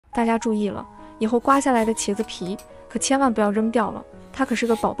大家注意了，以后刮下来的茄子皮可千万不要扔掉了，它可是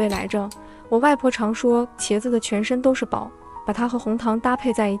个宝贝来着。我外婆常说，茄子的全身都是宝，把它和红糖搭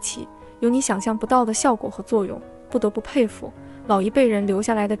配在一起，有你想象不到的效果和作用，不得不佩服老一辈人留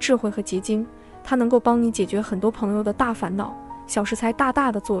下来的智慧和结晶。它能够帮你解决很多朋友的大烦恼，小食材大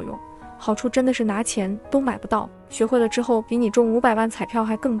大的作用，好处真的是拿钱都买不到。学会了之后，比你中500万彩票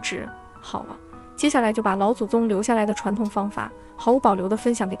还更值。好了，接下来就把老祖宗留下来的传统方法毫无保留地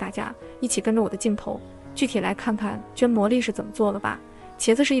分享给大家，一起跟着我的镜头，具体来看看娟魔力是怎么做的吧。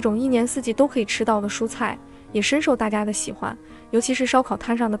茄子是一种1年4季都可以吃到的蔬菜，也深受大家的喜欢，尤其是烧烤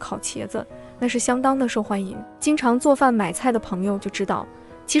摊上的烤茄子，那是相当的受欢迎。经常做饭买菜的朋友就知道，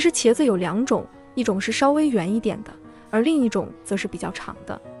其实茄子有2种，一种是稍微圆一点的，而另一种则是比较长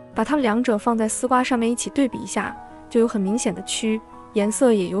的。把它们2者放在丝瓜上面一起对比一下，就有很明显的区，颜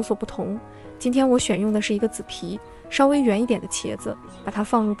色也有所不同。今天我选用的是一个紫皮稍微圆一点的茄子，把它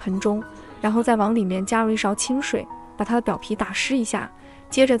放入盆中，然后再往里面加入1勺清水，把它的表皮打湿一下，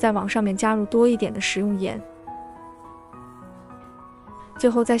接着再往上面加入多一点的食用盐，最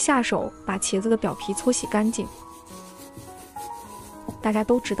后再下手把茄子的表皮搓洗干净。大家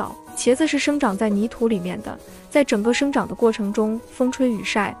都知道，茄子是生长在泥土里面的，在整个生长的过程中，风吹雨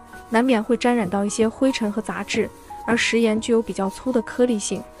晒，难免会沾染到一些灰尘和杂质，而食盐具有比较粗的颗粒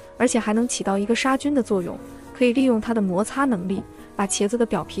性，而且还能起到一个杀菌的作用，可以利用它的摩擦能力，把茄子的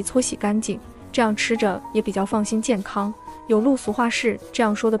表皮搓洗干净，这样吃着也比较放心健康。有路俗话是这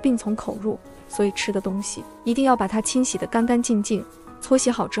样说的，病从口入，所以吃的东西一定要把它清洗得干干净净。搓洗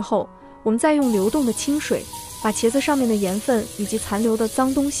好之后，我们再用流动的清水把茄子上面的盐分以及残留的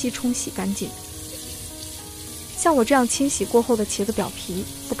脏东西冲洗干净。像我这样清洗过后的茄子表皮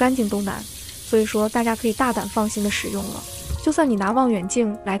不干净都难，所以说大家可以大胆放心的使用了。就算你拿望远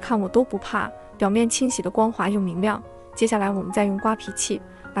镜来看我都不怕，表面清洗的光滑又明亮。接下来我们再用刮皮器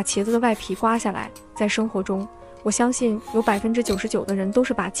把茄子的外皮刮下来。在生活中，我相信有99%的人都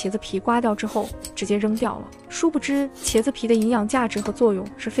是把茄子皮刮掉之后直接扔掉了。殊不知茄子皮的营养价值和作用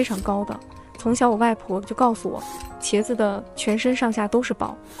是非常高的。从小我外婆就告诉我，茄子的全身上下都是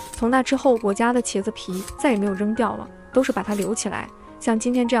宝。从那之后，我家的茄子皮再也没有扔掉了，都是把它留起来。像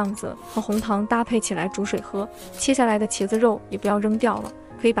今天这样子和红糖搭配起来煮水喝，切下来的茄子肉也不要扔掉了，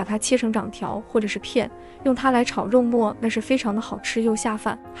可以把它切成长条或者是片，用它来炒肉末，那是非常的好吃又下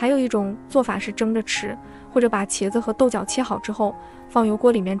饭。还有一种做法是蒸着吃，或者把茄子和豆角切好之后放油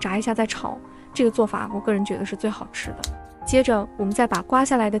锅里面炸一下再炒，这个做法我个人觉得是最好吃的。接着我们再把刮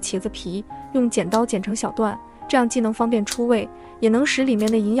下来的茄子皮用剪刀剪成小段，这样既能方便出味，也能使里面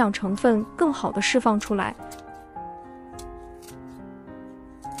的营养成分更好的释放出来。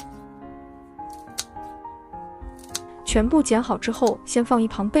全部剪好之后先放一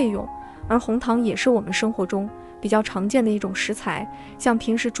旁备用。而红糖也是我们生活中比较常见的一种食材，像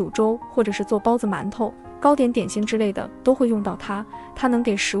平时煮粥或者是做包子、馒头、糕点、点心之类的都会用到它。它能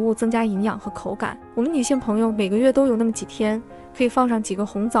给食物增加营养和口感。我们女性朋友每个月都有那么几天可以放上几个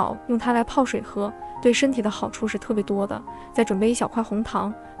红枣，用它来泡水喝，对身体的好处是特别多的。再准备1小块红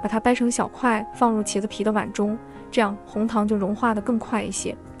糖，把它掰成小块放入茄子皮的碗中，这样红糖就融化的更快一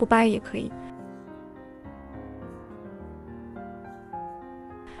些，不掰也可以。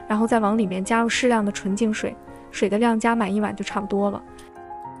然后再往里面加入适量的纯净水，水的量加满1碗就差不多了。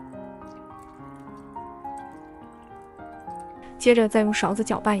接着再用勺子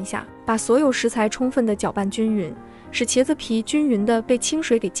搅拌一下，把所有食材充分的搅拌均匀，使茄子皮均匀的被清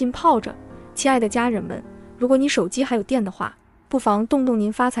水给浸泡着。亲爱的家人们，如果你手机还有电的话，不妨动动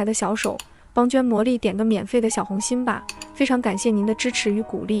您发财的小手，帮娟魔力点个免费的小红心吧。非常感谢您的支持与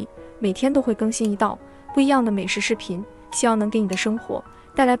鼓励，每天都会更新一道不一样的美食视频，希望能给你的生活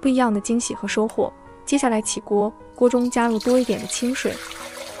带来不一样的惊喜和收获。接下来起锅，锅中加入多一点的清水，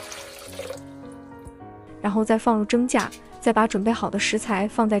然后再放入蒸架，再把准备好的食材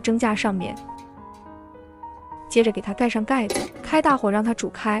放在蒸架上面，接着给它盖上盖子，开大火让它煮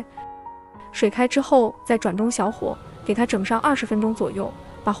开。水开之后再转中小火，给它整上20分钟左右，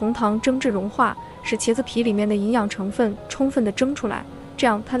把红糖蒸至融化，使茄子皮里面的营养成分充分的蒸出来，这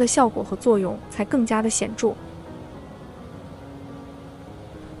样它的效果和作用才更加的显著。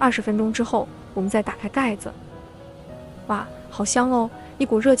20分钟之后，我们再打开盖子，哇，好香哦！一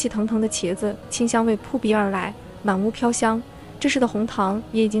股热气腾腾的茄子清香味扑鼻而来，满屋飘香。这时的红糖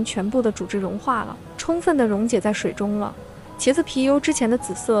也已经全部的煮至融化了，充分的溶解在水中了。茄子皮由之前的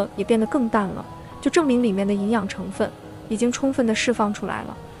紫色也变得更淡了，就证明里面的营养成分已经充分的释放出来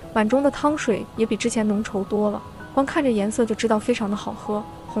了。碗中的汤水也比之前浓稠多了，光看着颜色就知道非常的好喝，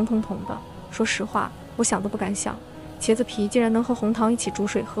红彤彤的。说实话，我想都不敢想，茄子皮竟然能和红糖一起煮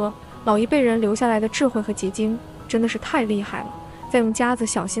水喝，老一辈人留下来的智慧和结晶真的是太厉害了。再用夹子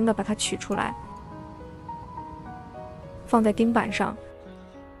小心地把它取出来，放在钉板上，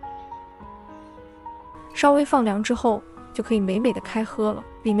稍微放凉之后，就可以美美的开喝了。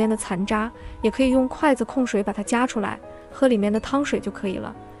里面的残渣也可以用筷子控水把它夹出来，喝里面的汤水就可以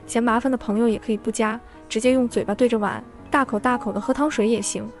了。嫌麻烦的朋友也可以不夹，直接用嘴巴对着碗，大口大口的喝汤水也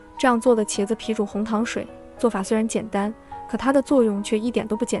行。这样做的茄子皮煮红糖水，做法虽然简单，可它的作用却一点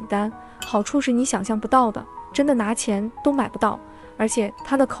都不简单，好处是你想象不到的，真的拿钱都买不到。而且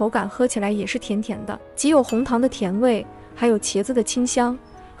它的口感喝起来也是甜甜的，既有红糖的甜味，还有茄子的清香，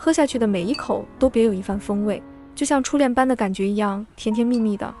喝下去的每一口都别有一番风味，就像初恋般的感觉一样，甜甜蜜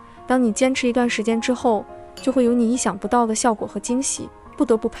蜜的。当你坚持一段时间之后，就会有你意想不到的效果和惊喜。不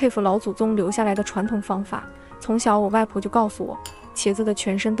得不佩服老祖宗留下来的传统方法。从小我外婆就告诉我，茄子的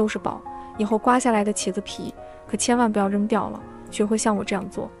全身都是宝，以后刮下来的茄子皮可千万不要扔掉了，学会像我这样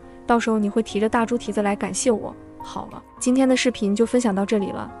做，到时候你会提着大猪蹄子来感谢我。好了，今天的视频就分享到这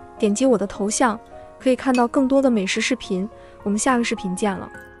里了，点击我的头像可以看到更多的美食视频，我们下个视频见了。